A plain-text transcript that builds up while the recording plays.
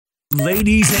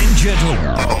Ladies and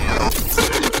gentlemen,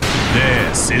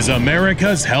 this is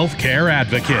America's Healthcare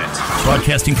Advocate.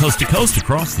 Broadcasting coast to coast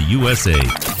across the USA.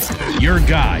 Your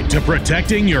guide to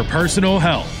protecting your personal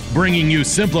health, bringing you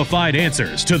simplified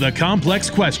answers to the complex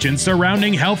questions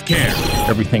surrounding healthcare.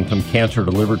 Everything from cancer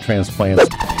to liver transplants.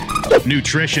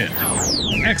 Nutrition,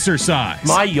 exercise,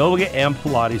 My yoga and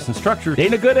Pilates instructor,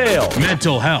 Dana Goodale.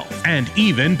 mental health, and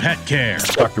even pet care.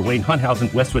 Dr. Wayne Hunthausen,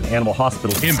 Westwood Animal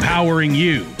Hospital. Empowering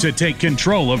you to take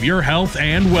control of your health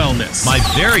and wellness. My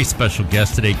very special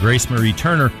guest today, Grace Marie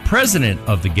Turner, president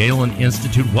of the Galen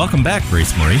Institute. Welcome back,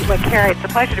 Grace Marie. Well, Carrie, it's a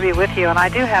pleasure to be with you, and I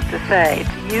do have to say,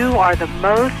 you are the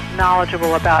most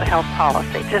knowledgeable about health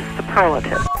policy, just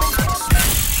superlative.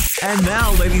 And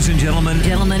now, ladies and gentlemen.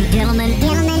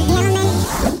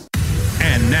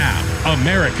 And now,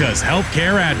 America's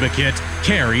Healthcare Advocate,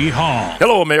 Carrie Hall.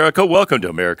 Hello, America. Welcome to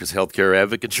America's Healthcare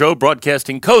Advocate Show,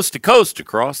 broadcasting coast to coast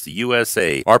across the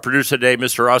USA. Our producer today,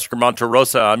 Mr. Oscar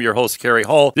Monterosa. I'm your host, Carrie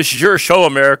Hall. This is your show,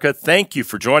 America. Thank you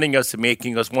for joining us and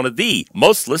making us one of the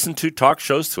most listened to talk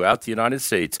shows throughout the United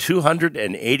States.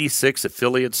 286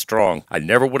 affiliates strong. I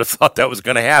never would have thought that was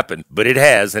going to happen, but it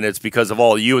has, and it's because of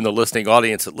all you and the listening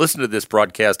audience that listen to this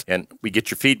broadcast, and we get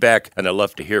your feedback, and I'd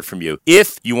love to hear from you.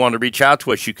 If you want to reach out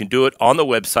to us, you can do it on the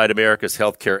website,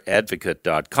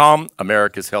 americashealthcareadvocate.com,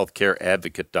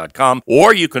 americashealthcareadvocate.com,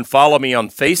 or you can follow me on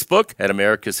Facebook at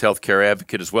America's Healthcare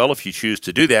Advocate as well if you choose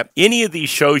to do that. Any of these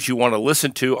shows you want to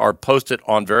listen to are posted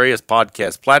on various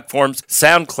podcast platforms,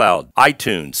 SoundCloud,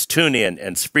 iTunes, TuneIn,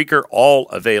 and Spreaker, all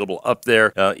available up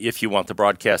there. If you want the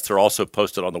broadcasts, they're also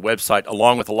posted on the website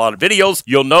along with a lot of videos.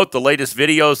 You'll note the latest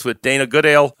videos with Dana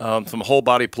Goodale from Whole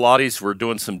Body Pilates. We're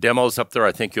doing some demos up there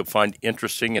I think you'll find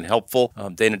interesting and helpful.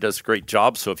 Dana does a great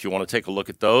job, so if you want to take a look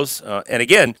at those. And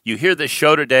again, you hear this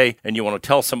show today and you want to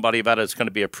tell somebody about it, it's going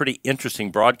to be a pretty interesting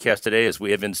broadcast today as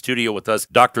we have in studio with us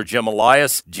Dr. Jim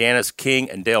Elias, Janice King,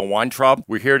 and Dale Weintraub.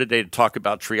 We're here today to talk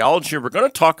about Triology. We're going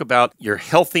to talk about your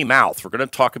healthy mouth. We're going to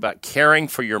talk about caring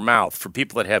for your mouth for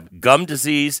people that have gum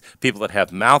disease, people that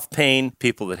have mouth pain,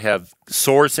 people that have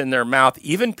sores in their mouth,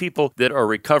 even people that are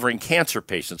recovering cancer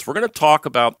patients. We're going to talk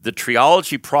about the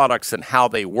Triology products and how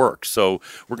they work. So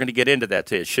we're going to get into that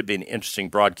today. It should be an interesting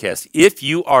broadcast. If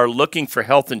you are looking for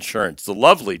health insurance, the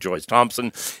lovely Joyce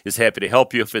Thompson is happy to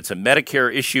help you. If it's a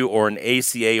Medicare issue or an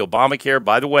ACA Obamacare,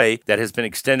 by the way, that has been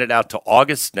extended out to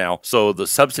August now. So the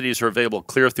subsidies are available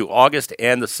clear through August,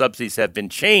 and the subsidies have been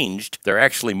changed. There are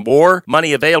actually more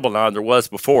money available now than there was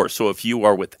before. So if you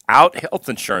are without health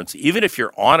insurance, even if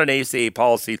you're on an ACA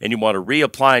policy and you want to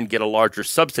reapply and get a larger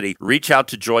subsidy, reach out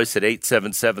to Joyce at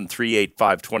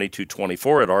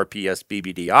 877-385-2224 at RPS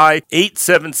BBDI,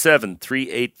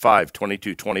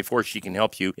 877-385-2224. She can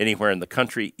help you anywhere in the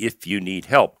country if you need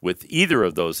help with either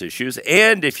of those issues.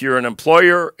 And if you're an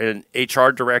employer, an HR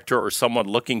director, or someone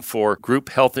looking for group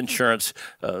health insurance,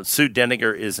 Sue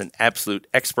Denninger is an absolute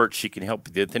expert. She can help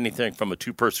you with anything from a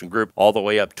two-person group all the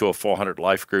way up to a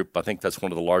 400-life group. I think that's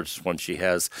one of the largest ones she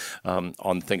has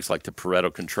on things like the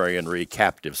Pareto Contrarian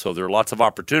Recaptive. So there are lots of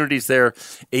opportunities there.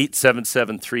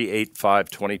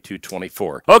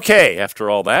 877-385-2224. Okay, after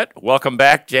all that, welcome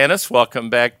back, Janice. Welcome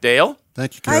back, Dale.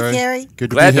 Thank you, Carrie. Hi, Carrie. Good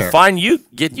to Glad be here. to find you,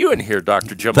 get you in here,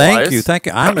 Dr. Jim Elias. Thank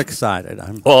you. I'm excited.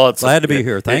 I'm Well, glad to be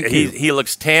here. Thank you. He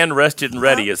looks tan, rested, and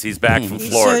ready as he's back from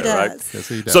Florida, sure right? does. Yes,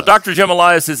 he does. So Dr. Jim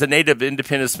Elias is a native of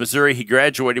Independence, Missouri. He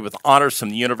graduated with honors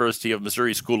from the University of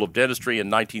Missouri School of Dentistry in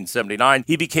 1979.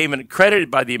 He became accredited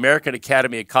by the American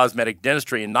Academy of Cosmetic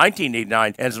Dentistry in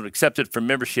 1989 and was accepted for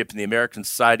membership in the American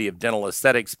Society of Dental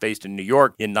Aesthetics based in New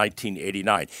York in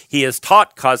 1989. He has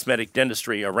taught cosmetic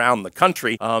dentistry around the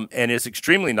country and is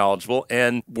extremely knowledgeable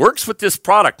and works with this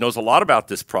product, knows a lot about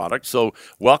this product. So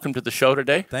welcome to the show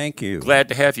today. Thank you. Glad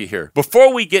to have you here.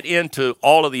 Before we get into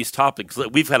all of these topics,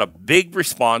 we've had a big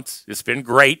response. It's been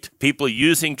great. People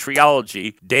using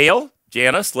Triology. Dale,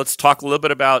 Janice, let's talk a little bit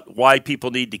about why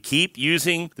people need to keep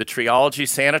using the Triology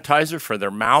sanitizer for their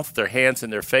mouth, their hands,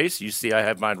 and their face. You see I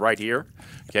have mine right here.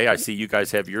 Okay, I see you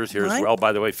guys have yours here as well.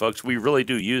 By the way, folks, we really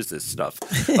do use this stuff.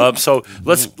 So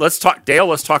let's talk, Dale.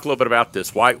 Let's talk a little bit about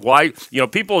this. Why?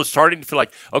 People are starting to feel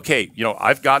like, okay,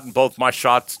 I've gotten both my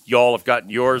shots. Y'all have gotten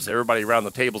yours. Everybody around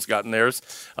the table's gotten theirs.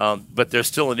 But there's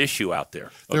still an issue out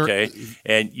there. Okay,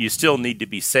 and you still need to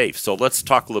be safe. So let's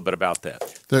talk a little bit about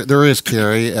that. There is,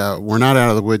 Carrie. We're not out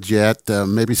of the woods yet.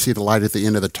 Maybe see the light at the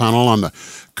end of the tunnel on the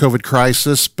COVID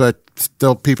crisis, but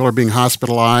still people are being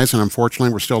hospitalized, and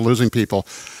unfortunately we're still losing people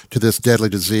to this deadly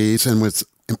disease. And what's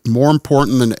more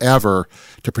important than ever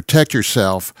to protect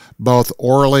yourself both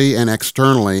orally and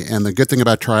externally. And the good thing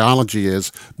about Triology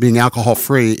is being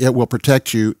alcohol-free, it will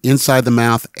protect you inside the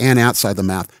mouth and outside the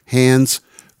mouth, hands,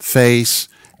 face,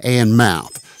 and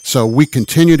mouth. So we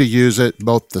continue to use it,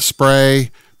 both the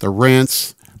spray, the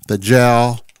rinse, the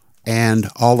gel, and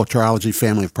all the Triology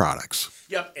family of products.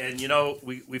 Yep, and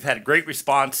we've had a great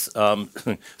response.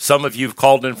 Some of you have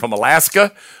called in from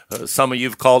Alaska. Some of you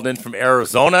have called in from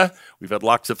Arizona. We've had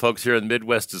lots of folks here in the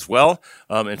Midwest as well.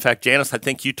 In fact, Janice, I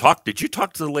think did you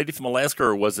talk to the lady from Alaska,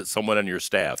 or was it someone on your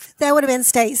staff? That would have been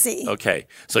Stacy. Okay,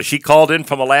 so she called in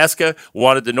from Alaska,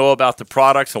 wanted to know about the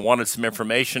products and wanted some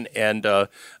information, and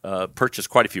purchased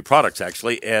quite a few products,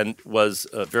 actually, and was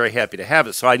very happy to have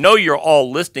it. So I know you're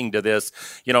all listening to this.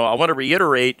 I want to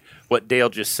reiterate what Dale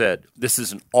just said. This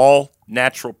is an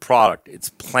all-natural product. It's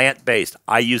plant-based.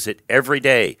 I use it every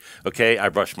day, okay? I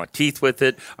brush my teeth with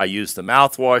it. I use the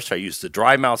mouthwash. I use the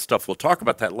dry mouth stuff. We'll talk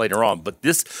about that later on. But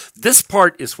this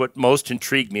part is what most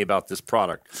intrigued me about this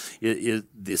product, is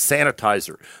the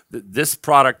sanitizer. This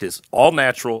product is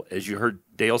all-natural. As you heard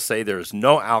Dale say, there is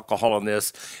no alcohol in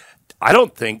this. I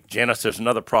don't think, Janice, there's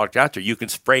another product out there you can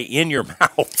spray in your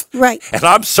mouth. Right. And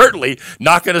I'm certainly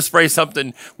not going to spray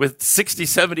something with 60,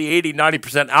 70, 80,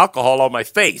 90% alcohol on my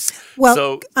face. Well,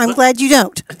 so, I'm glad you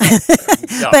don't.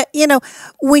 Yeah. But,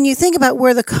 when you think about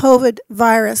where the COVID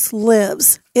virus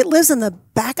lives, it lives in the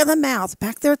back of the mouth,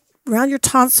 back there around your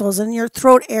tonsils and your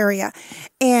throat area.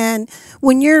 And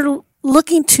when you're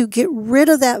looking to get rid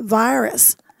of that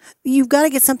virus, you've got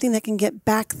to get something that can get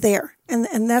back there.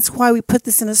 And that's why we put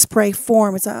this in a spray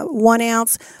form. It's a 1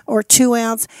 ounce or 2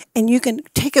 ounce, and you can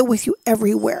take it with you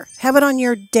everywhere. Have it on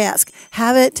your desk.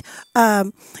 Have it,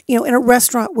 in a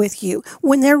restaurant with you.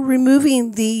 When they're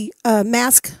removing the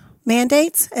mask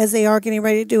mandates, as they are getting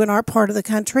ready to do in our part of the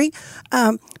country,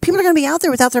 people are going to be out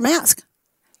there without their mask.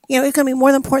 It's going to be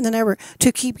more important than ever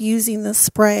to keep using the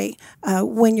spray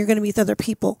when you're going to be with other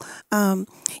people.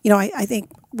 I think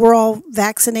we're all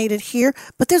vaccinated here,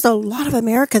 but there's a lot of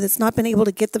America that's not been able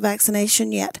to get the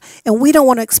vaccination yet, and we don't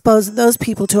want to expose those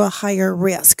people to a higher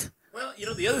risk. Well,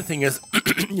 the other thing is,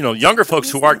 younger folks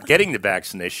who aren't getting the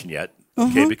vaccination yet,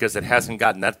 okay, because it hasn't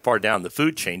gotten that far down the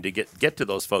food chain to get to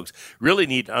those folks, really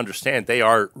need to understand they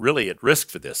are really at risk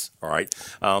for this, all right?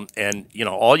 And,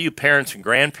 all you parents and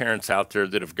grandparents out there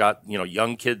that have got,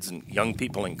 young kids and young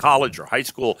people in college or high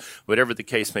school, whatever the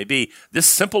case may be, this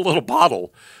simple little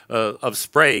bottle of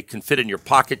spray can fit in your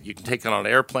pocket. You can take it on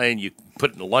an airplane. You can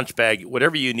put it in a lunch bag,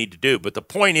 whatever you need to do. But the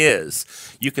point is,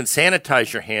 you can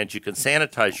sanitize your hands, you can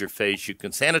sanitize your face, you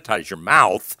can sanitize your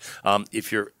mouth.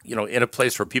 If you're, in a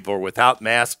place where people are without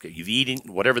masks, you've eaten,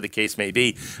 whatever the case may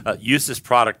be, use this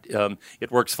product.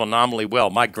 It works phenomenally well.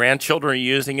 My grandchildren are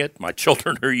using it. My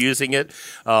children are using it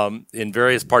in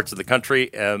various parts of the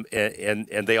country, and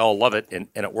they all love it, and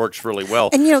it works really well.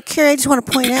 And, Carrie, I just want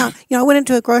to point out, I went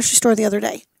into a grocery store the other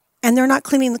day, and they're not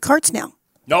cleaning the carts now.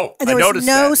 No, and there was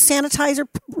no sanitizer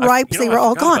wipes. They were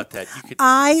all gone.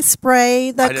 I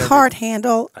spray the cart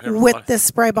handle with this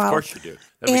spray bottle. Of course you do.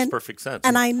 That makes perfect sense.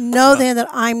 And I know then that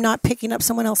I'm not picking up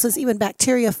someone else's, even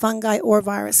bacteria, fungi, or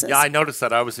viruses. Yeah, I noticed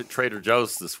that. I was at Trader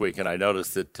Joe's this week, and I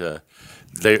noticed that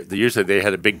usually they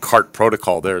had a big cart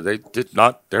protocol there. They're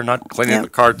not cleaning the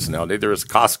carts now. Neither is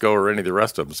Costco or any of the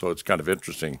rest of them. So it's kind of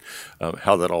interesting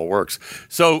how that all works.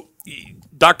 So,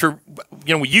 Doctor,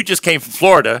 you just came from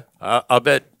Florida. I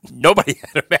bet nobody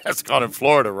had a mask on in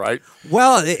Florida, right?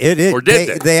 Well,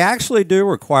 they actually do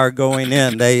require going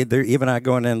in. They're even not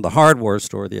going in the hardware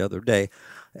store the other day.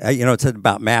 It said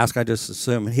about mask. I just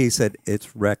assumed. He said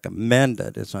it's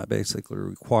recommended. It's not basically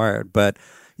required. But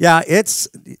yeah, it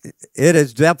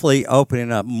is definitely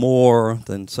opening up more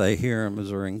than say here in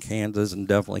Missouri and Kansas, and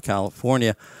definitely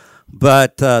California.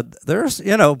 But there's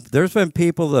been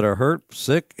people that are hurt,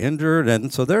 sick, injured,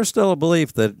 and so there's still a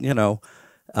belief that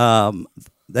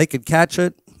they could catch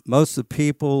it. Most of the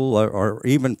people are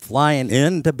even flying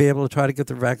in to be able to try to get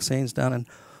their vaccines down in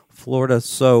Florida.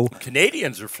 So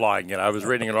Canadians are flying in. I was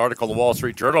reading an article in the Wall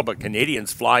Street Journal about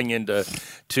Canadians flying into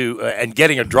and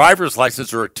getting a driver's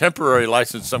license or a temporary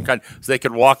license of some kind so they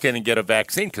could walk in and get a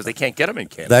vaccine because they can't get them in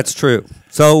Canada. That's true.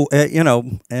 So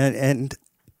and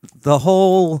the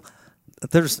whole.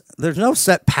 There's no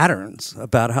set patterns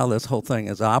about how this whole thing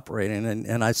is operating,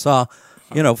 and I saw,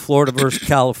 Florida versus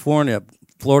California.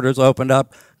 Florida's opened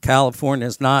up,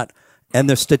 California's not, and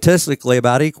they're statistically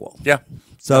about equal. Yeah.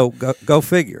 So go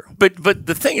figure. But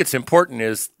the thing that's important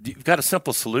is you've got a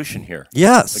simple solution here.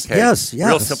 Yes, okay? yes.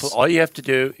 Real simple. All you have to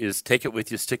do is take it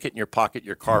with you, stick it in your pocket,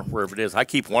 your car, wherever it is. I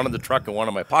keep one in the truck and one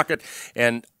in my pocket,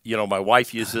 and My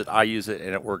wife uses it, I use it,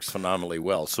 and it works phenomenally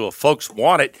well. So if folks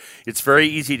want it, it's very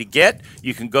easy to get.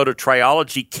 You can go to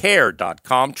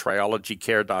triologycare.com,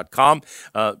 triologycare.com.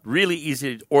 Really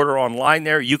easy to order online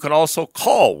there. You can also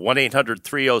call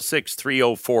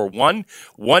 1-800-306-3041,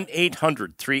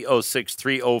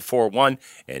 1-800-306-3041.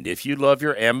 And if you love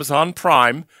your Amazon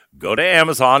Prime, go to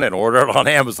Amazon and order it on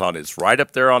Amazon. It's right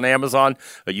up there on Amazon.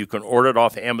 You can order it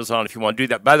off Amazon if you want to do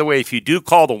that. By the way, if you do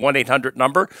call the 1-800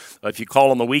 number, if you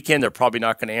call on the weekend, they're probably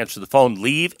not going to answer the phone.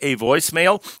 Leave a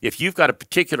voicemail. If you've got a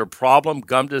particular problem,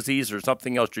 gum disease or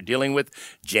something else you're dealing with,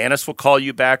 Janice will call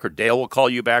you back or Dale will call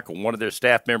you back or one of their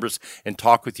staff members and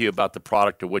talk with you about the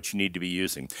product or what you need to be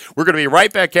using. We're going to be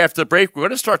right back after the break. We're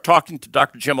going to start talking to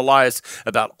Dr. Jim Elias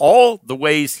about all the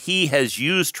ways he has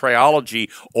used Triology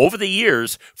over the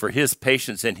years for his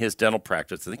patients in his dental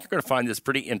practice. I think you're going to find this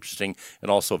pretty interesting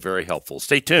and also very helpful.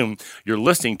 Stay tuned. You're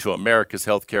listening to America's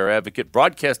Healthcare Advocate,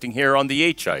 broadcasting here on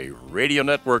the HIA Radio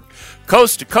Network,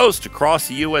 coast to coast across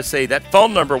the USA. That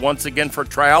phone number, once again, for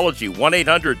Triology,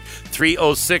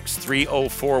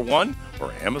 1-800-306-3041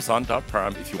 or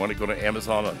Amazon.Prime if you want to go to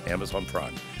Amazon on Amazon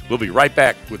Prime. We'll be right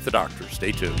back with the doctor.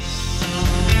 Stay tuned.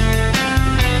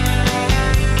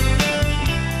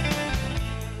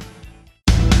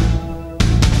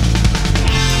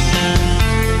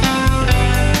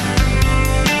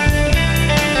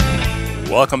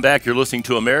 Welcome back. You're listening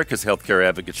to America's Healthcare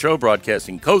Advocate Show,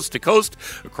 broadcasting coast to coast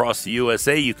across the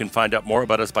USA. You can find out more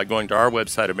about us by going to our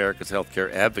website,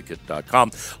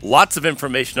 americashealthcareadvocate.com. Lots of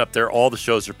information up there. All the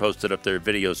shows are posted up there.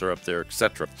 Videos are up there,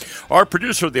 etc. Our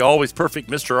producer, the always perfect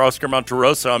Mr. Oscar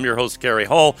Monterosa. I'm your host, Gary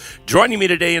Hall. Joining me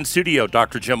today in studio,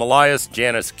 Dr. Jim Elias,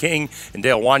 Janice King, and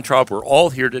Dale Weintraub. We're all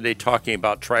here today talking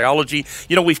about Triology.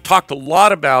 We've talked a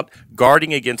lot about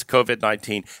guarding against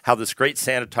COVID-19, how this great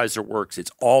sanitizer works. It's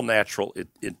all natural.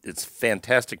 It's a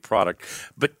fantastic product.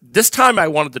 But this time I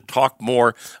wanted to talk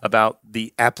more about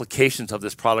the applications of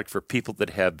this product for people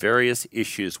that have various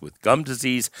issues with gum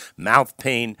disease, mouth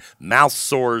pain, mouth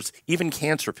sores, even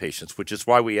cancer patients, which is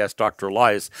why we asked Dr.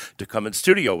 Elias to come in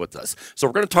studio with us. So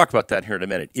we're going to talk about that here in a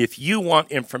minute. If you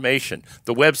want information,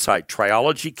 the website,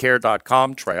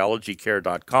 triologycare.com,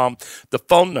 triologycare.com, the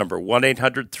phone number,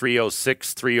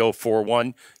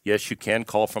 1-800-306-3041. Yes, you can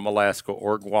call from Alaska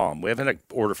or Guam. We haven't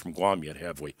ordered from Guam yet,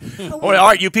 have we? All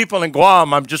right, you people in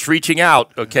Guam, I'm just reaching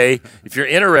out, okay? If you're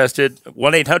interested,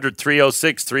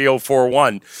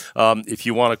 1-800-306-3041. If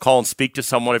you want to call and speak to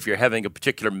someone, if you're having a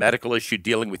particular medical issue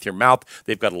dealing with your mouth,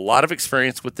 they've got a lot of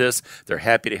experience with this. They're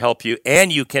happy to help you.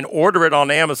 And you can order it on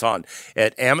Amazon.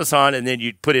 At Amazon, and then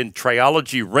you put in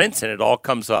Triology Rinse, and it all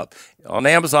comes up. On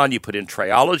Amazon, you put in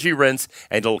Triology Rinse,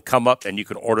 and it'll come up, and you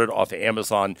can order it off of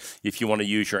Amazon if you want to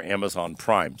use your Amazon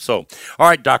Prime. So, all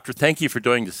right, doctor, thank you for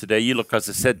doing this today. You look, as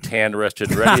I said, tan,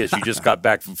 rested, and ready as you just got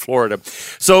back from Florida.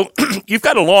 So you've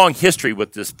got a long history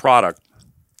with this product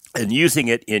and using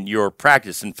it in your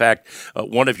practice. In fact,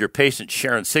 one of your patients,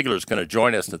 Sharon Sigler, is going to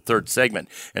join us in the third segment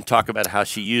and talk about how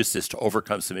she used this to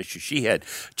overcome some issues she had.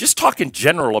 Just talk in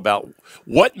general about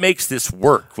what makes this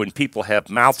work when people have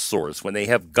mouth sores, when they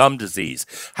have gum disease,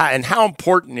 and how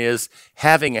important is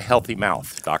having a healthy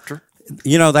mouth, doctor?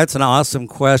 That's an awesome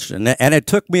question. And it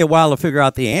took me a while to figure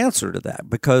out the answer to that,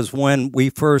 because when we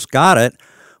first got it,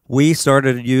 we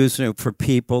started using it for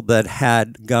people that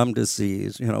had gum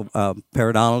disease,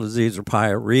 periodontal disease or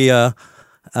pyorrhea,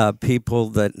 people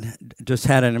that just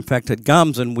had an infected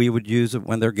gums, and we would use it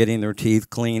when they're getting their teeth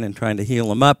clean and trying to heal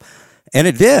them up. And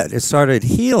it did. It started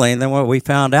healing. Then what we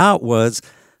found out was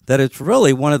that it's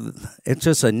really it's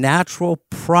just a natural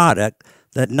product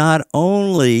that not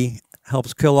only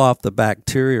helps kill off the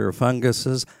bacteria or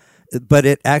funguses, but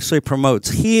it actually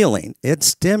promotes healing. It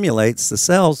stimulates the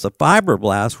cells, the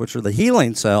fibroblasts, which are the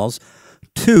healing cells,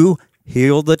 to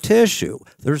heal the tissue.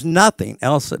 There's nothing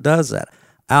else that does that.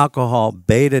 Alcohol,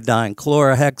 betadine,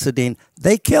 chlorhexidine,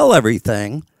 they kill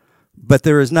everything, but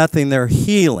there is nothing they're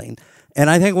healing. And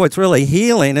I think what's really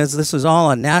healing is this is all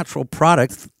a natural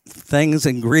product,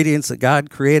 ingredients that God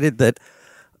created that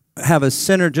have a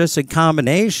synergistic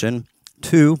combination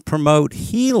to promote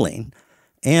healing.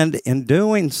 And in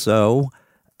doing so,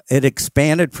 it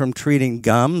expanded from treating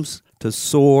gums to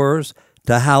sores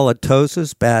to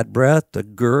halitosis, bad breath, to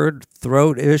GERD,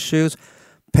 throat issues,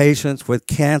 patients with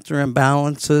cancer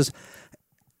imbalances.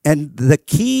 And the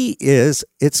key is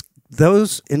it's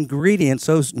those ingredients,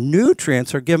 those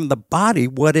nutrients are giving the body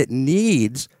what it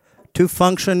needs to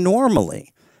function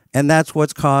normally. And that's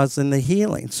what's causing the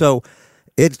healing. So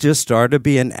it just started to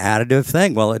be an additive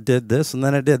thing. Well, it did this and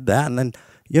then it did that. And then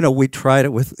we tried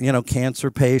it with, cancer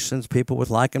patients, people with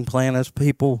lichen planus,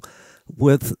 people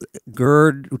with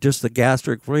GERD, just the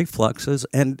gastric refluxes,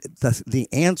 and the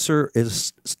answer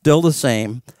is still the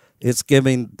same. It's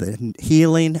giving the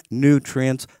healing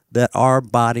nutrients that our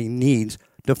body needs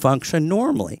to function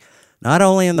normally, not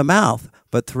only in the mouth,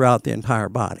 but throughout the entire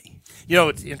body. You know,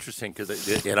 it's interesting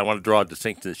because, and I want to draw a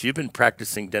distinction to this. You've been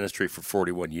practicing dentistry for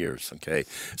 41 years, okay?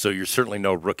 So you're certainly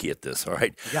no rookie at this, all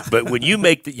right? Yeah. But when you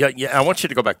make I want you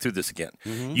to go back through this again.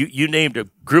 Mm-hmm. You named a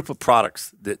group of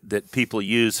products that people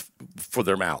use for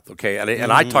their mouth, okay?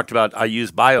 And I talked about I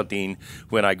use Biodine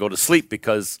when I go to sleep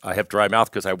because I have dry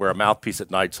mouth because I wear a mouthpiece at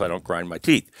night so I don't grind my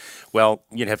teeth. Well,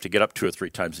 you'd have to get up 2 or 3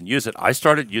 times and use it. I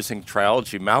started using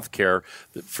Triology mouth care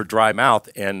for dry mouth,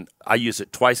 and I use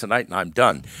it twice a night, and I'm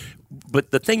done.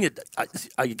 But the thing that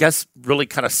I guess really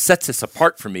kind of sets this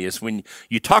apart for me is when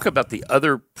you talk about the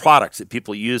other products that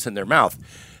people use in their mouth,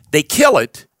 they kill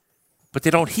it, but they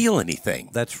don't heal anything.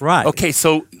 That's right. Okay,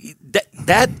 so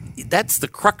that's the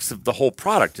crux of the whole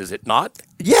product, is it not?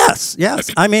 Yes.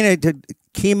 I mean,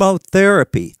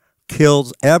 chemotherapy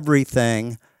kills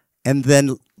everything and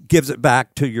then gives it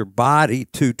back to your body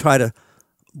to try to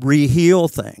re-heal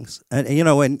things. And, you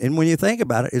know, and when you think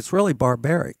about it, it's really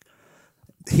barbaric.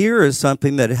 Here is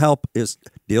something that is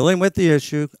dealing with the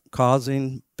issue,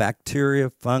 causing bacteria,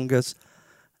 fungus,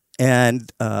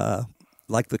 and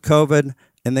like the COVID,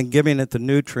 and then giving it the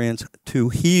nutrients to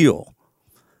heal.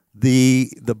 The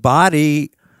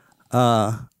body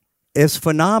is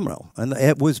phenomenal, and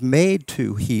it was made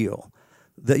to heal.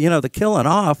 The killing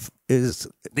off is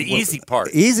the easy part.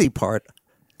 Easy part.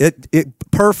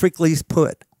 It perfectly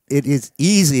put. It is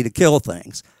easy to kill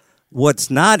things.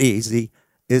 What's not easy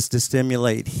is to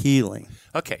stimulate healing.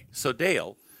 Okay, so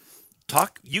Dale,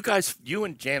 you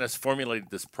and Janice formulated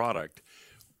this product.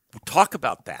 Talk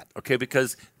about that, okay,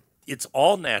 because it's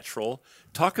all natural.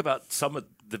 Talk about some of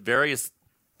the various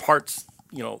parts,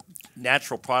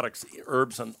 natural products,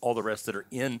 herbs, and all the rest that are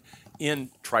in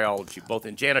Triology. Both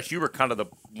in Janice, you were kind of the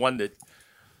one that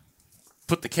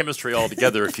put the chemistry all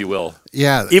together, if you will.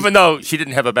 Yeah. Even though she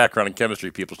didn't have a background in chemistry,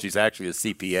 people, she's actually a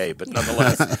CPA, but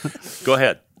nonetheless, go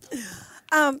ahead.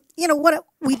 What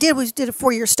we did was did a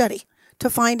 4-year study to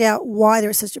find out why there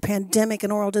was such a pandemic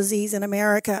in oral disease in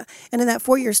America. And in that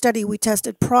 4-year study, we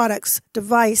tested products,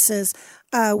 devices.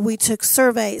 We took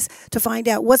surveys to find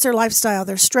out what's their lifestyle,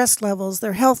 their stress levels,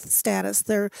 their health status,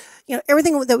 their,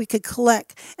 everything that we could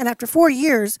collect. And after 4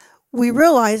 years, we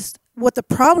realized what the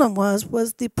problem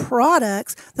was the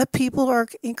products that people are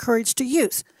encouraged to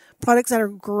use. Products that are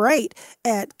great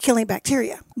at killing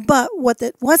bacteria. But what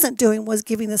that wasn't doing was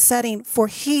giving the setting for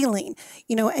healing,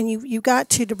 and you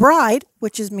got to debride,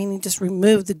 which is meaning just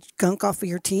remove the gunk off of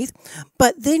your teeth.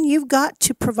 But then you've got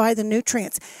to provide the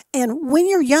nutrients. And when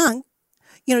you're young,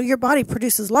 your body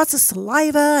produces lots of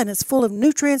saliva and it's full of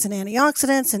nutrients and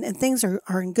antioxidants and things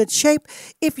are in good shape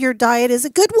if your diet is a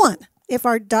good one. If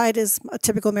our diet is a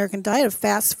typical American diet of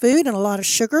fast food and a lot of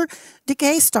sugar,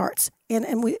 decay starts,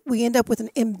 and we end up with an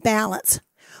imbalance.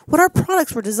 What our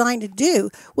products were designed to do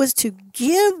was to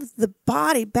give the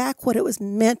body back what it was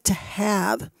meant to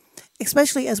have,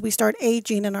 especially as we start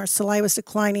aging and our saliva is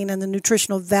declining and the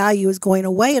nutritional value is going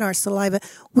away in our saliva.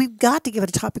 We've got to give it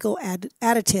a topical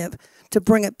additive to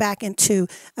bring it back into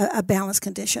a balanced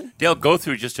condition. Dale, go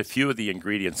through just a few of the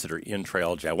ingredients that are in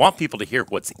Triology. I want people to hear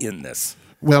what's in this.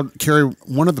 Well, Carrie,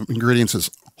 one of the ingredients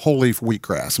is whole leaf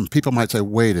wheatgrass. And people might say,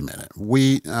 wait a minute,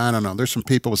 wheat, I don't know. There's some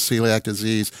people with celiac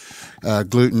disease,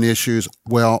 gluten issues.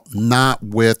 Well, not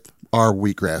with our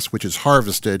wheatgrass, which is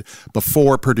harvested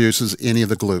before it produces any of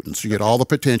the gluten. So you get all the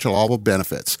potential, all the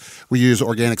benefits. We use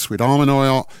organic sweet almond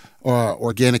oil,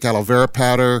 organic aloe vera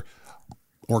powder,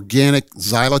 organic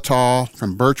xylitol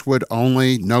from birchwood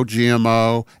only, no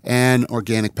GMO, and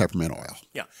organic peppermint oil.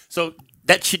 Yeah. So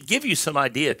that should give you some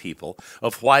idea, people,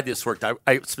 of why this worked.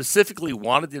 I specifically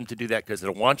wanted them to do that because I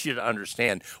want you to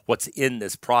understand what's in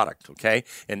this product, okay?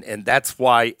 And that's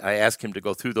why I asked him to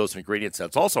go through those ingredients.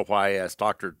 That's also why I asked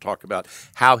Doctor to talk about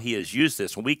how he has used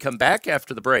this. When we come back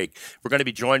after the break, we're going to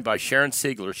be joined by Sharon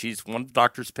Siegler. She's one of the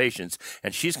doctor's patients,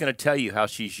 and she's going to tell you how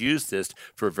she's used this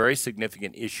for a very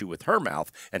significant issue with her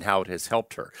mouth and how it has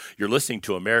helped her. You're listening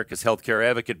to America's Healthcare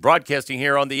Advocate, broadcasting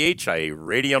here on the HIA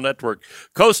Radio Network,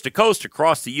 coast to coast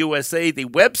across the USA. The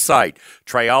website,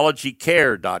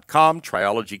 triologycare.com,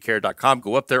 triologycare.com.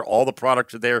 Go up there. All the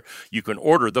products are there. You can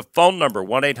order. The phone number,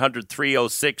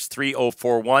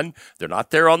 1-800-306-3041. They're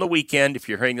not there on the weekend if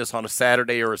you're hearing this on a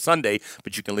Saturday or a Sunday,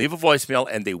 but you can leave a voicemail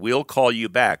and they will call you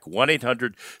back.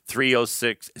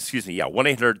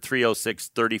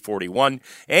 1-800-306-3041.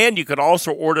 And you can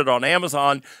also order it on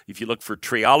Amazon. If you look for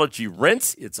Triology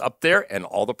Rinse, it's up there and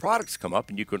all the products come up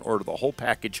and you can order the whole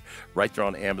package right there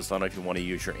on Amazon if you you want to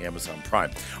use your Amazon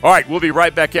Prime. All right, we'll be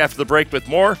right back after the break with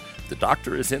more. The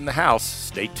doctor is in the house.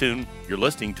 Stay tuned. You're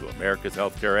listening to America's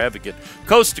Healthcare Advocate,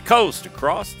 coast to coast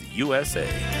across the USA.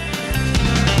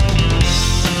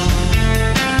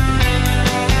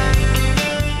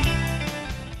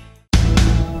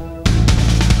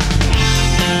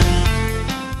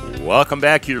 Welcome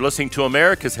back. You're listening to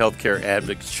America's Healthcare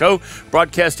Advocate Show,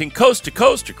 broadcasting coast to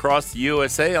coast across the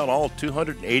USA on all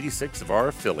 286 of our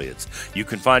affiliates. You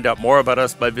can find out more about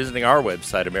us by visiting our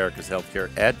website,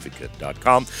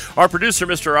 americashealthcareadvocate.com. Our producer,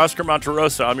 Mr. Oscar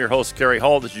Monterosa. I'm your host, Kerry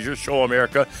Hall. This is your show,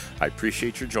 America. I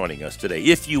appreciate you joining us today.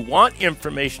 If you want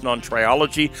information on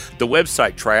Triology, the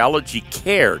website,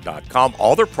 triologycare.com.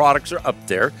 All their products are up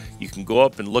there. You can go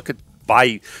up and look at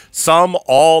buy some,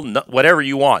 all, whatever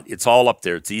you want. It's all up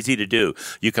there. It's easy to do.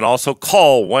 You can also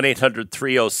call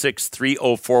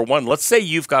 1-800-306-3041. Let's say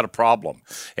you've got a problem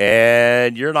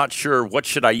and you're not sure what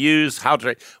should I use, how do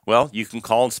I, well, you can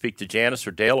call and speak to Janice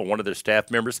or Dale or one of their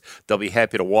staff members. They'll be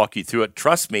happy to walk you through it.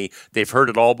 Trust me, they've heard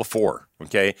it all before.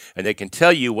 Okay, and they can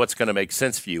tell you what's going to make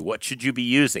sense for you. What should you be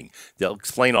using? They'll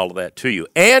explain all of that to you.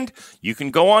 And you can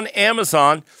go on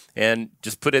Amazon and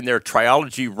just put in there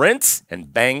Triology rinse,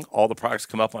 and bang, all the products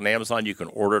come up on Amazon. You can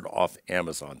order it off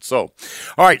Amazon. So,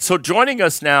 all right, so joining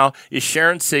us now is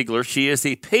Sharon Siegler. She is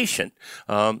a patient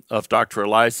of Dr.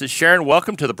 Elias. Sharon,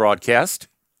 welcome to the broadcast.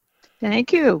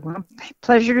 Thank you.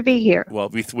 Pleasure to be here.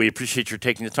 Well, we appreciate your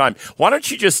taking the time. Why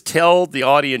don't you just tell the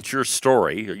audience your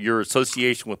story, your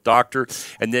association with Doctor,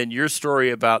 and then your story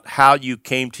about how you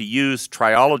came to use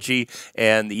Triology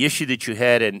and the issue that you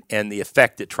had and the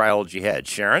effect that Triology had.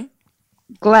 Sharon?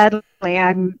 Gladly.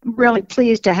 I'm really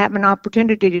pleased to have an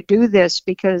opportunity to do this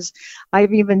because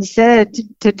I've even said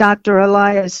to Dr.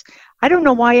 Elias, I don't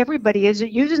know why everybody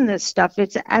isn't using this stuff.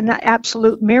 It's an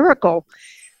absolute miracle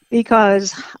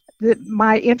because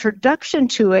my introduction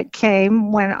to it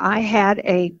came when I had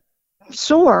a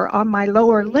sore on my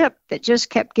lower lip that just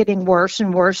kept getting worse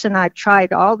and worse, and I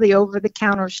tried all the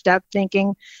over-the-counter stuff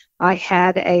thinking I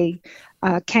had a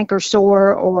canker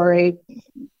sore or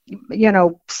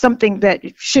something that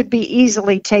should be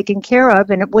easily taken care of,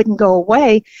 and it wouldn't go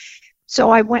away. So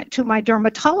I went to my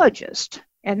dermatologist,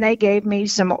 and they gave me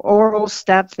some oral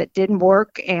stuff that didn't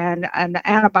work and an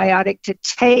antibiotic to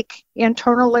take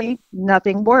internally.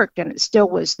 Nothing worked, and it still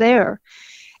was there.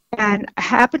 And I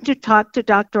happened to talk to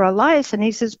Dr. Elias, and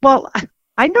he says, well,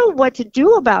 I know what to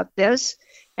do about this.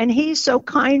 And he's so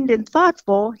kind and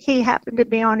thoughtful. He happened to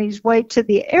be on his way to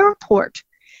the airport,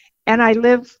 and I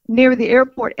live near the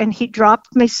airport, and he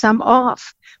dropped me some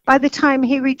off. By the time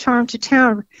he returned to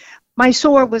town, my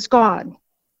sore was gone.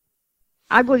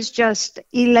 I was just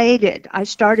elated. I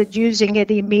started using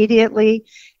it immediately,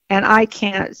 and I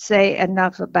can't say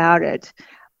enough about it.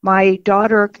 My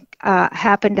daughter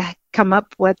happened to come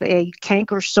up with a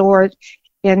canker sore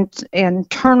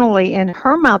internally in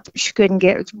her mouth that she couldn't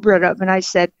get rid of, and I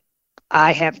said,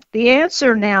 I have the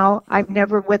answer now. I'm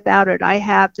never without it. I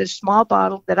have this small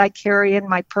bottle that I carry in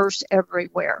my purse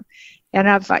everywhere, and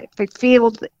if I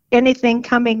feel anything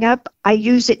coming up, I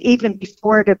use it even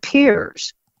before it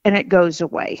appears. And it goes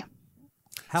away.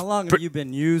 How long have you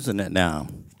been using it now?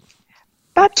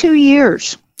 About 2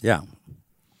 years. Yeah.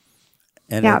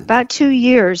 About 2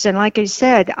 years. And like I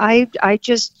said, I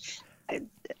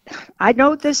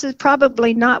know this is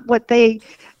probably not what they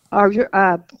are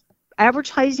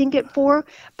advertising it for,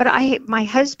 but my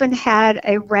husband had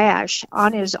a rash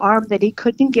on his arm that he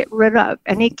couldn't get rid of,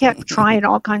 and he kept trying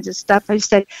all kinds of stuff. I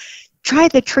said, try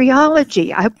the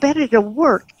Triology. I bet it'll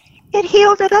work. It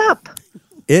healed it up.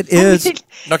 It is.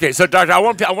 Okay, so Doctor, I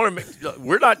want to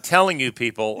we're not telling you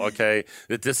people, okay,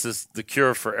 that this is the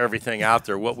cure for everything out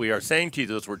there. What we are saying to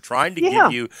you is we're trying to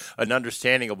give you an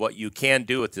understanding of what you can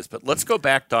do with this. But let's go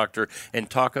back, Doctor, and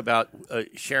talk about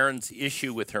Sharon's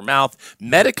issue with her mouth.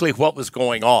 Medically, what was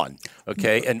going on,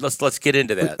 okay? And let's get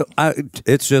into that.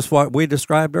 It's just what we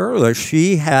described earlier.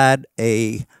 She had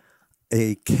a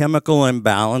chemical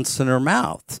imbalance in her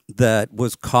mouth that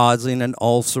was causing an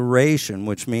ulceration,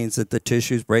 which means that the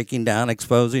tissue's breaking down,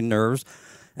 exposing nerves,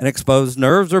 and exposed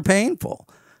nerves are painful.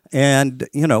 And,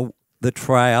 the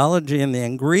Triology and the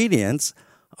ingredients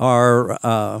are,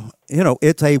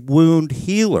 it's a wound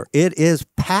healer. It is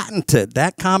patented.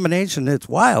 That combination, it's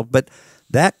wild, but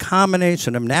that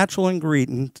combination of natural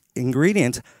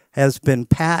ingredients has been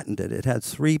patented. It has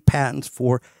 3 patents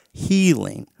for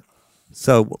healing.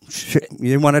 So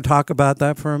you want to talk about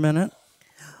that for a minute?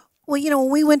 Well, when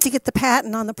we went to get the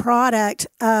patent on the product,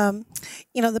 the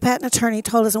patent attorney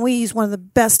told us, and we use one of the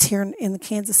best here in the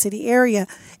Kansas City area,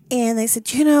 and they said,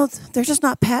 they're just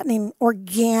not patenting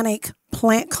organic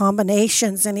plant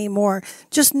combinations anymore.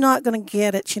 Just not going to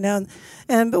get it,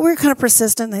 but we were kind of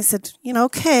persistent. And they said,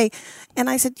 okay. And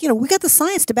I said, we got the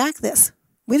science to back this.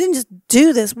 We didn't just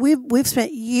do this. We've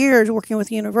spent years working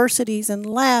with universities and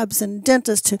labs and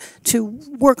dentists to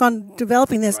work on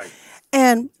developing this. Right.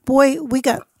 And boy, we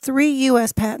got 3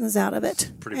 U.S. patents out of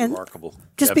it. Pretty remarkable.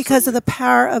 Just because of the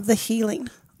power of the healing.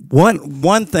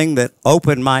 One thing that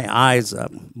opened my eyes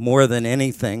up more than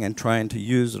anything in trying to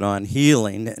use it on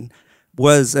healing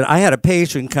was that I had a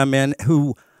patient come in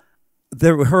who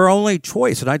her only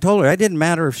choice, and I told her it didn't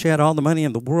matter if she had all the money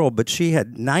in the world, but she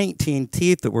had 19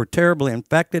 teeth that were terribly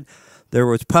infected. There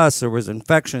was pus, there was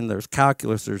infection, there's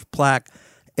calculus, there's plaque,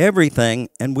 everything,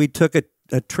 and we took a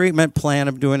treatment plan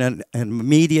of doing an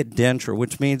immediate denture,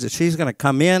 which means that she's going to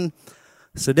come in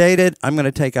sedated. I'm going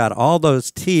to take out all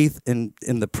those teeth in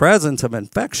the presence of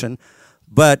infection,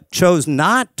 but chose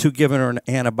not to give her an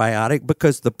antibiotic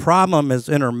because the problem is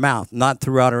in her mouth, not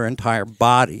throughout her entire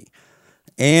body.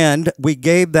 And we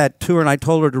gave that to her, and I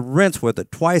told her to rinse with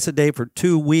it twice a day for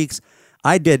 2 weeks.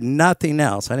 I did nothing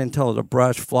else. I didn't tell her to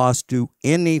brush, floss, do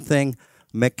anything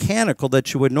mechanical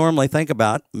that you would normally think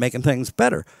about making things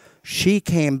better. She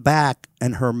came back,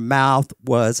 and her mouth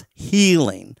was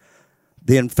healing.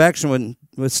 The infection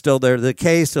was still there, the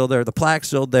decay still there, the plaque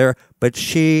still there, but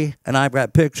she, and I've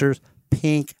got pictures,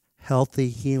 pink, healthy,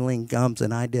 healing gums,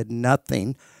 and I did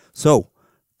nothing. So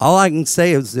all I can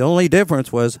say is the only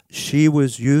difference was she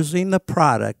was using the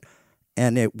product,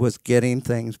 and it was getting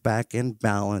things back in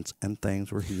balance, and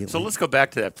things were healing. So let's go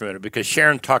back to that for a minute, because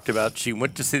Sharon talked about she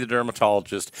went to see the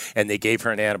dermatologist, and they gave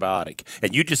her an antibiotic.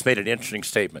 And you just made an interesting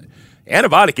statement.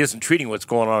 Antibiotic isn't treating what's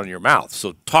going on in your mouth.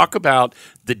 So talk about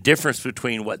the difference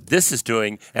between what this is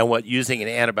doing and what using an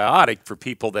antibiotic for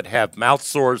people that have mouth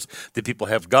sores, that people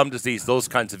have gum disease, those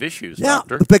kinds of issues,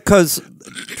 doctor. Because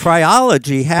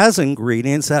Triology has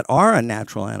ingredients that are a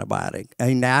natural antibiotic,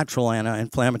 a natural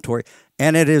anti-inflammatory,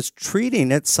 and it is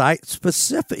treating it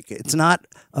site-specific. It's not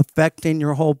affecting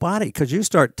your whole body, because you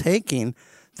start taking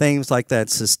things like that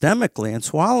systemically and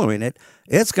swallowing it,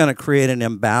 it's going to create an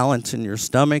imbalance in your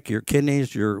stomach, your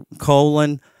kidneys, your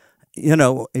colon,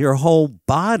 your whole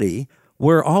body,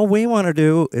 where all we want to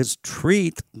do is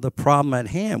treat the problem at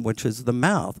hand, which is the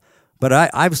mouth. But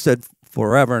I've said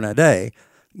forever and a day,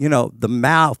 the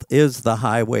mouth is the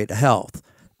highway to health.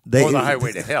 Or the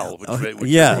highway to hell,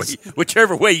 yes.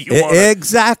 whichever way you want.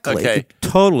 Exactly. Okay.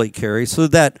 Totally, Carrie. So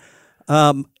that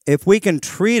if we can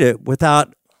treat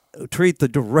the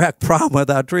direct problem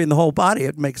without treating the whole body,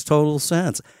 it makes total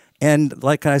sense. And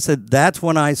like I said, that's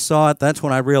when I saw it. That's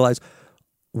when I realized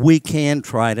we can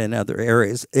try it in other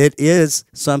areas. It is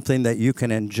something that you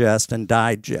can ingest and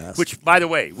digest. Which, by the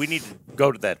way, we need to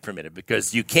go to that for a minute,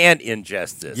 because you can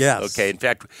ingest this. Yes. Okay. In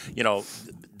fact,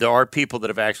 there are people that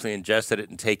have actually ingested it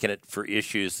and taken it for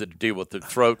issues that deal with the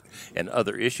throat and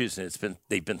other issues, and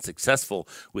they've been successful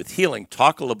with healing.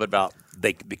 Talk a little bit about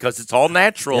because it's all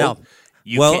natural.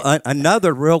 Yeah.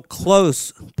 Another real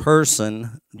close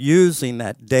person using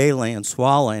that daily and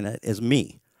swallowing it is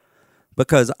me,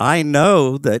 because I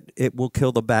know that it will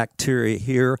kill the bacteria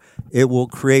here. It will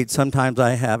create, sometimes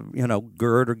I have,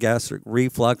 GERD or gastric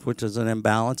reflux, which is an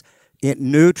imbalance. It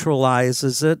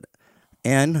neutralizes it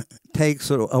and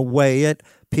takes away it.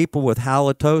 People with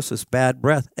halitosis, bad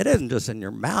breath, it isn't just in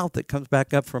your mouth. It comes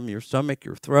back up from your stomach,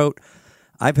 your throat.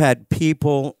 I've had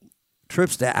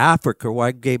trips to Africa where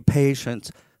I gave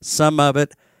patients some of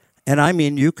it, and I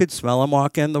mean, you could smell them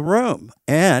walk in the room.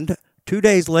 And 2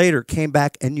 days later, came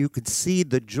back, and you could see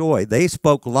the joy. They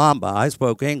spoke Lamba, I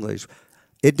spoke English.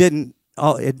 It didn't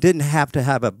have to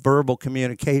have a verbal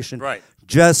communication. Right.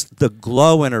 Just the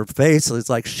glow in her face. It's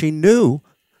like she knew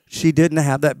she didn't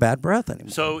have that bad breath anymore.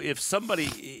 So if somebody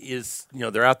is,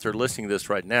 they're out there listening to this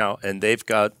right now, and they've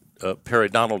got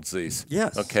periodontal disease.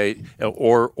 Yes. Okay.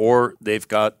 Or they've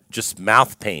got just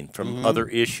mouth pain from other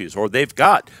issues, or they've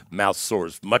got mouth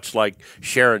sores, much like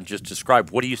Sharon just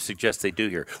described. What do you suggest they do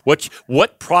here?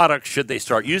 What product should they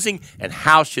start using, and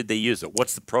how should they use it?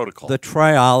 What's the protocol? The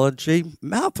Triology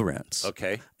mouth rinse.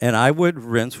 Okay. And I would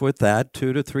rinse with that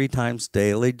 2 to 3 times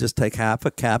daily. Just take half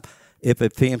a cap. If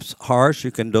it seems harsh,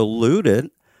 you can dilute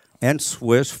it and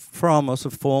swish for almost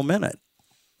a full minute.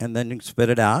 And then you can spit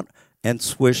it out and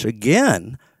swish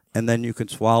again, and then you can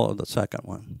swallow the second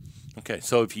one. Okay,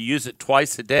 so if you use it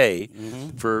twice a day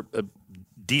for a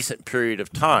decent period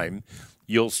of time,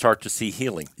 you'll start to see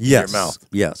healing in your mouth.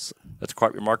 Yes. That's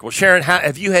quite remarkable. Sharon,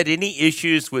 have you had any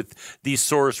issues with these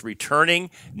sores returning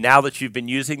now that you've been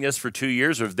using this for 2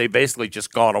 years, or have they basically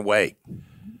just gone away?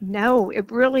 No,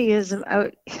 it really is.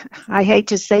 I hate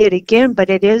to say it again, but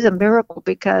it is a miracle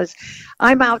because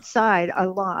I'm outside a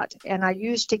lot, and I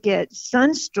used to get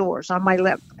sun stores on my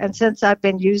lip. And since I've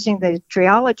been using the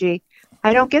Triology,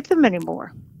 I don't get them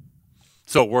anymore.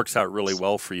 So it works out really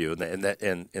well for you,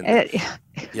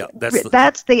 yeah,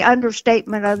 that's the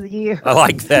understatement of the year. I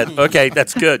like that. Okay,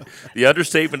 that's good. The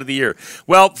understatement of the year.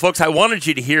 Well, folks, I wanted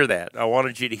you to hear that. I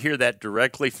wanted you to hear that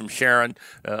directly from Sharon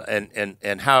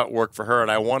and how it worked for her.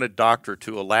 And I wanted Doctor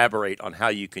to elaborate on how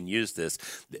you can use this.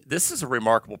 This is a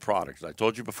remarkable product. As I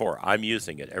told you before, I'm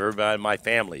using it. Everybody in my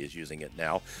family is using it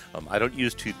now. I don't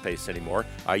use toothpaste anymore.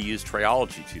 I use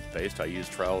Triology toothpaste. I use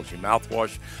Triology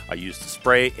mouthwash. I use the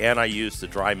spray, and I use the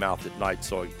dry mouth at night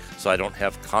so I don't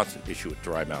have constant issue with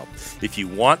dry mouth. If you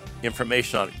want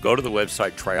information on it, go to the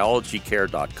website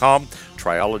triologycare.com,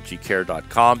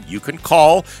 triologycare.com. You can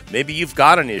call. Maybe you've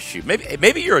got an issue.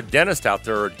 Maybe you're a dentist out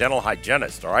there or a dental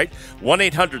hygienist, all right?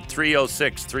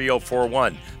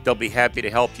 1-800-306-3041. They'll be happy to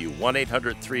help you.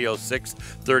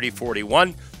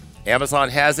 1-800-306-3041. Amazon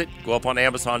has it. Go up on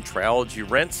Amazon, Triology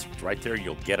Rinse. It's right there.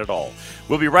 You'll get it all.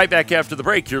 We'll be right back after the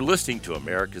break. You're listening to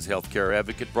America's Healthcare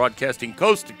Advocate, broadcasting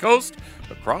coast to coast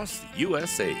across the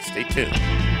USA. Stay tuned.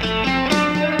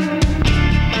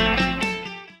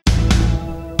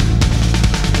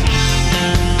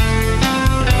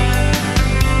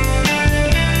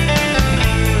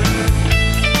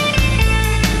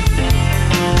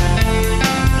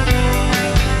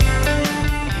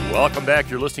 Welcome back.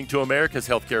 You're listening to America's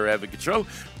Healthcare Advocate Show,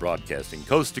 broadcasting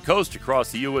coast to coast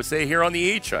across the USA here on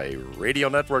the HIA Radio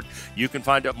Network. You can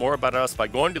find out more about us by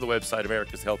going to the website,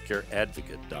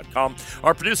 americashealthcareadvocate.com.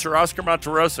 Our producer, Oscar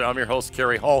Monterosa. I'm your host,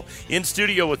 Kerry Hall. In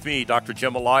studio with me, Dr.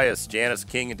 Jim Elias, Janice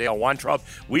King, and Dale Weintraub.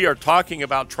 We are talking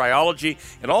about Triology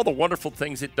and all the wonderful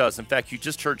things it does. In fact, you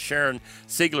just heard Sharon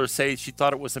Siegler say she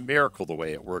thought it was a miracle the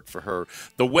way it worked for her.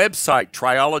 The website,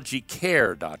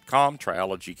 triologycare.com,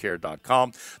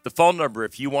 triologycare.com. The phone number,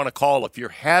 if you want to call, if you're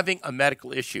having a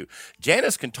medical issue.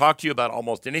 Janice can talk to you about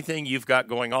almost anything you've got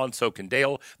going on. So can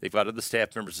Dale. They've got other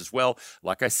staff members as well.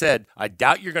 Like I said, I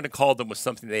doubt you're going to call them with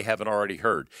something they haven't already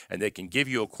heard, and they can give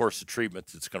you a course of treatment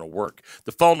that's going to work.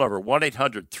 The phone number,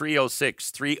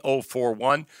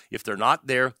 1-800-306-3041. If they're not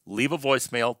there, leave a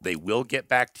voicemail. They will get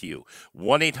back to you.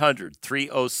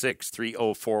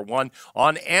 1-800-306-3041.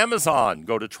 On Amazon,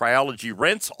 go to Triology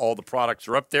Rinse. All the products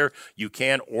are up there. You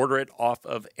can order it off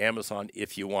of Amazon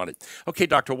if you want it. Okay,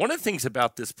 doctor, one of the things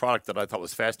about this product that I thought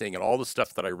was fascinating and all the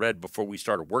stuff that I read before we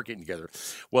started working together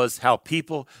was how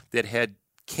people that had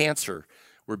cancer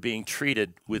were being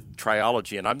treated with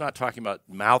Triology. And I'm not talking about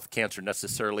mouth cancer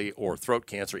necessarily or throat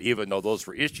cancer, even though those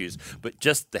were issues, but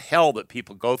just the hell that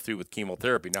people go through with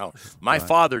chemotherapy. Now, my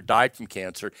father died from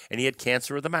cancer, and he had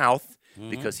cancer of the mouth.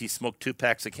 Because he smoked 2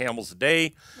 packs of Camels a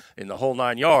day in the whole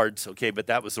 9 yards. Okay, but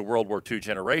that was the World War II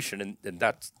generation, and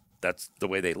that's the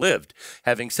way they lived.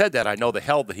 Having said that, I know the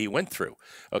hell that he went through.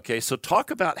 Okay, so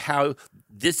talk about how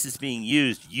this is being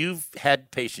used. You've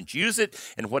had patients use it,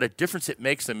 and what a difference it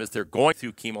makes them as they're going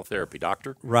through chemotherapy,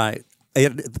 doctor. Right.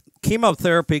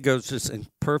 Chemotherapy goes just in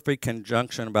perfect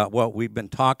conjunction about what we've been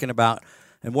talking about.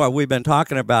 And what we've been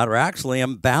talking about are actually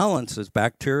imbalances,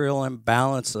 bacterial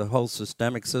imbalance, the whole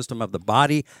systemic system of the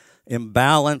body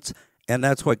imbalance, and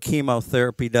that's what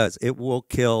chemotherapy does. It will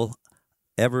kill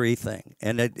everything.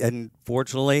 And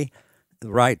fortunately,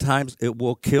 the right times, it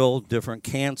will kill different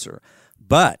cancer.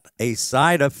 But a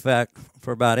side effect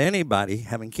for about anybody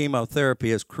having chemotherapy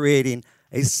is creating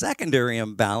a secondary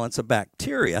imbalance of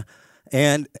bacteria.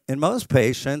 And in most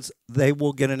patients, they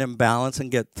will get an imbalance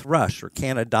and get thrush or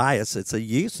candidiasis. It's a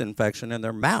yeast infection in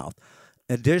their mouth,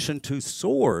 in addition to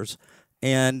sores.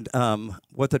 And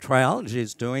what the Triology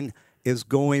is doing is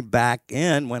going back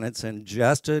in when it's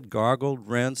ingested, gargled,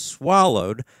 rinsed,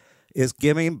 swallowed, is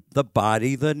giving the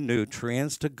body the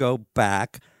nutrients to go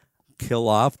back, kill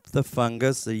off the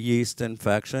fungus, the yeast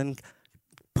infection,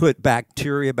 put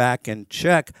bacteria back in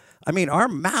check. I mean, our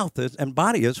mouth and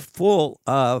body is full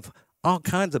of all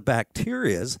kinds of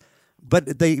bacterias, but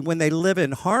when they live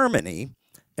in harmony,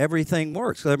 everything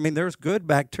works. I mean, there's good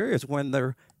bacteria when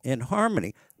they're in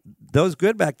harmony. Those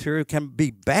good bacteria can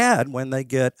be bad when they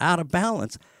get out of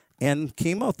balance, and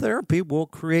chemotherapy will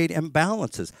create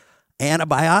imbalances.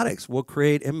 Antibiotics will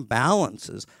create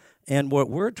imbalances. And what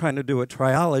we're trying to do at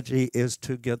Triology is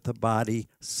to get the body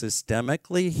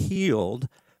systemically healed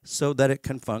so that it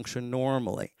can function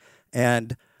normally.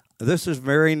 And this is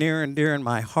very near and dear in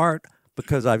my heart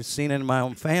because I've seen it in my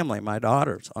own family. My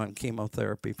daughter's on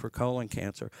chemotherapy for colon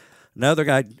cancer. Another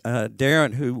guy,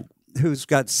 Darren, who's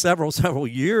got several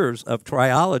years of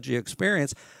Triology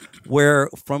experience, where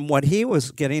from what he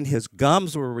was getting, his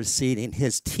gums were receding,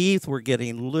 his teeth were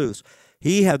getting loose.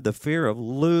 He had the fear of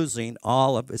losing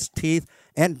all of his teeth,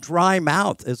 and dry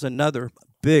mouth is another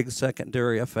big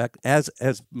secondary effect, as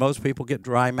most people get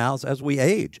dry mouths as we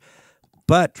age.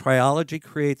 But Triology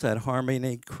creates that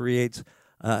harmony, creates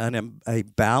a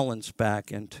balance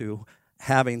back into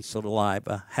having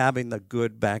saliva, having the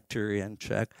good bacteria in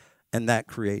check, and that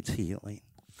creates healing.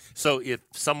 So if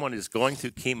someone is going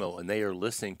through chemo and they are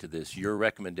listening to this, your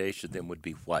recommendation then would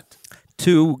be what?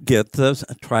 To get the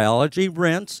Triology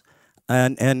rinse,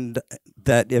 and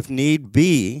that if need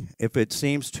be, if it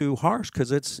seems too harsh,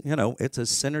 because it's a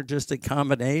synergistic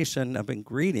combination of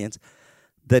ingredients,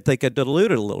 that they could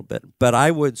dilute it a little bit. But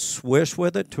I would swish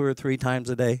with it 2 or 3 times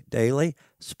a day, daily,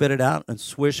 spit it out, and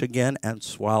swish again and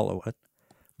swallow it,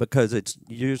 because it's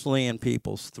usually in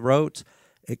people's throats.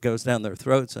 It goes down their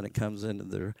throats and it comes into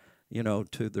their,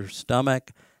 to their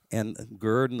stomach and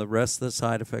GERD and the rest of the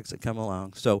side effects that come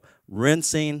along. So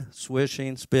rinsing,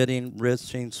 swishing, spitting,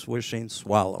 rinsing, swishing,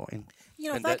 swallowing.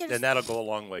 And that'll go a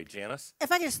long way. Janice?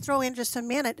 If I could just throw in just a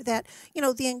minute that,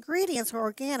 the ingredients are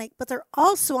organic, but they're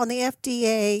also on the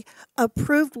FDA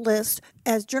approved list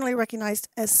as generally recognized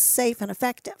as safe and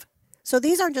effective. So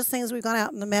these aren't just things we've gone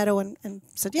out in the meadow and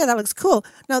said, yeah, that looks cool.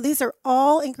 No, these are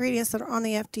all ingredients that are on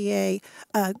the FDA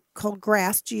called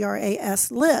GRAS,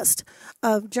 GRAS list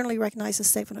of generally recognized as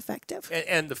safe and effective.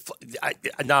 And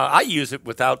now I use it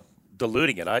without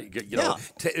diluting it.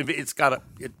 It's got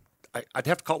I'd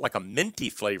have to call it like a minty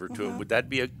flavor to it. Would that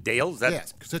be a Dale?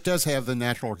 Yes, because it does have the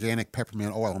natural organic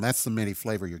peppermint oil, and that's the minty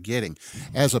flavor you're getting,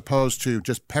 as opposed to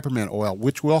just peppermint oil,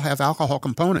 which will have alcohol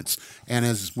components. And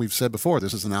as we've said before,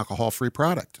 this is an alcohol-free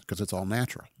product because it's all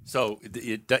natural. So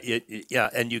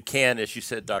and you can, as you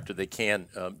said, Doctor, they can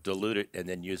dilute it and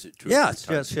then use it. Yes,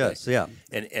 yeah.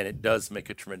 And it does make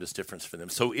a tremendous difference for them.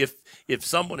 So if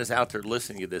someone is out there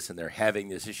listening to this and they're having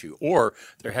this issue, or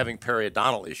they're having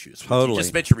periodontal issues, totally. You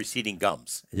just mentioned receding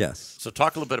gums. Yes. So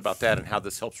talk a little bit about that and how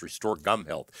this helps restore gum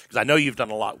health, because I know you've done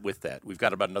a lot with that. We've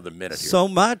got about another minute here. So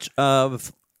much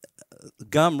of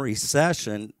gum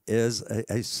recession is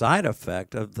a side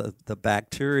effect of the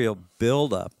bacterial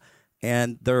buildup.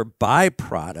 And their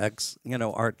byproducts,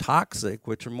 are toxic,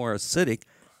 which are more acidic,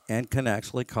 and can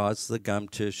actually cause the gum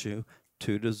tissue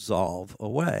to dissolve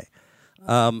away.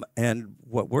 And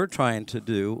what we're trying to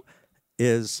do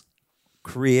is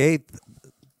create,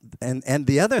 and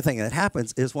the other thing that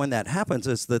happens is when that happens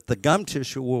is that the gum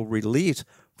tissue will release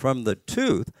from the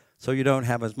tooth, so you don't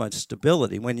have as much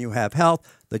stability. When you have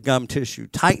health, the gum tissue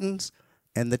tightens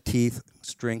and the teeth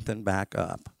strengthen back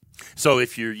up. So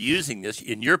if you're using this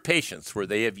in your patients where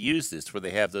they have used this, where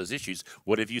they have those issues,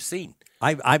 what have you seen?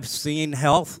 I've seen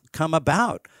health come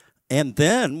about. And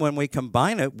then when we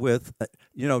combine it with,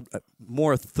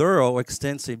 more thorough,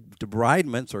 extensive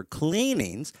debridements or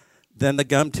cleanings, then the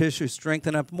gum tissue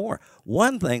strengthen up more.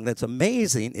 One thing that's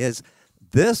amazing is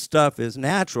this stuff is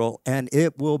natural, and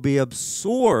it will be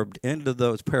absorbed into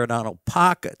those periodontal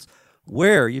pockets,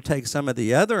 where you take some of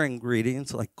the other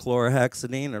ingredients like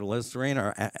chlorhexidine or Listerine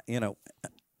or,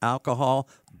 alcohol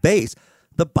base,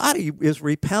 the body is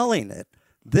repelling it.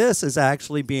 This is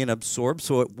actually being absorbed,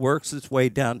 so it works its way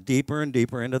down deeper and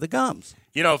deeper into the gums.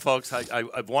 Folks,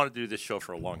 I've wanted to do this show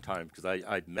for a long time because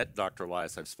I met Dr.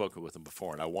 Elias. I've spoken with him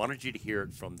before, and I wanted you to hear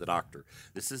it from the doctor.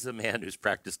 This is a man who's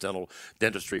practiced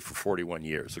dentistry for 41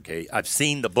 years, okay? I've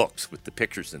seen the books with the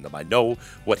pictures in them. I know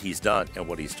what he's done and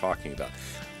what he's talking about.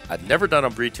 I've never done a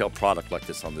retail product like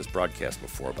this on this broadcast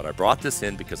before, but I brought this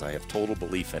in because I have total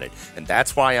belief in it. And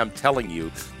that's why I'm telling you,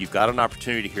 you've got an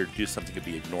opportunity here to do something that could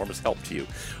be of enormous help to you.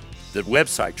 The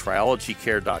website,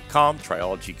 triologycare.com,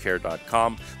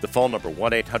 triologycare.com. The phone number,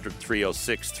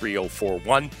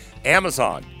 1-800-306-3041.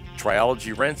 Amazon,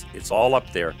 Triology Rinse, it's all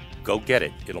up there. Go get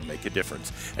it. It'll make a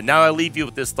difference. And now I leave you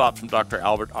with this thought from Dr.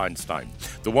 Albert Einstein.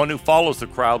 The one who follows the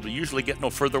crowd will usually get no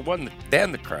further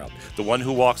than the crowd. The one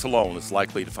who walks alone is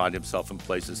likely to find himself in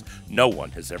places no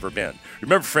one has ever been.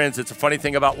 Remember, friends, it's a funny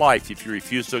thing about life. If you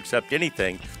refuse to accept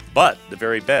anything but the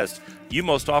very best, you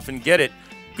most often get it.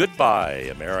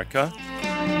 Goodbye, America.